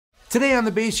Today on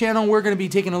the Bass Channel, we're going to be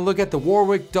taking a look at the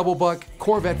Warwick Double Buck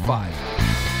Corvette 5.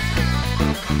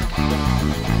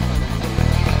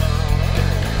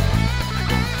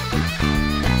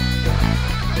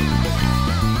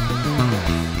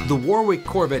 The Warwick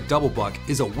Corvette Double Buck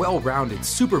is a well-rounded,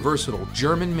 super versatile,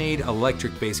 German-made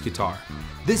electric bass guitar.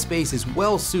 This bass is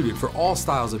well suited for all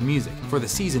styles of music for the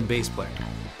seasoned bass player.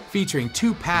 Featuring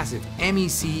two passive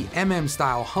MEC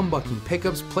MM-style humbucking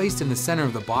pickups placed in the center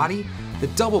of the body, the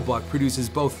Double Buck produces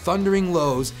both thundering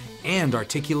lows and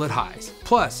articulate highs.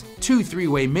 Plus, two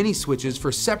three-way mini switches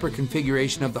for separate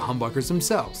configuration of the humbuckers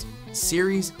themselves: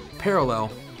 series,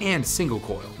 parallel, and single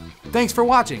coil. Thanks for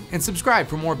watching, and subscribe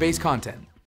for more bass content.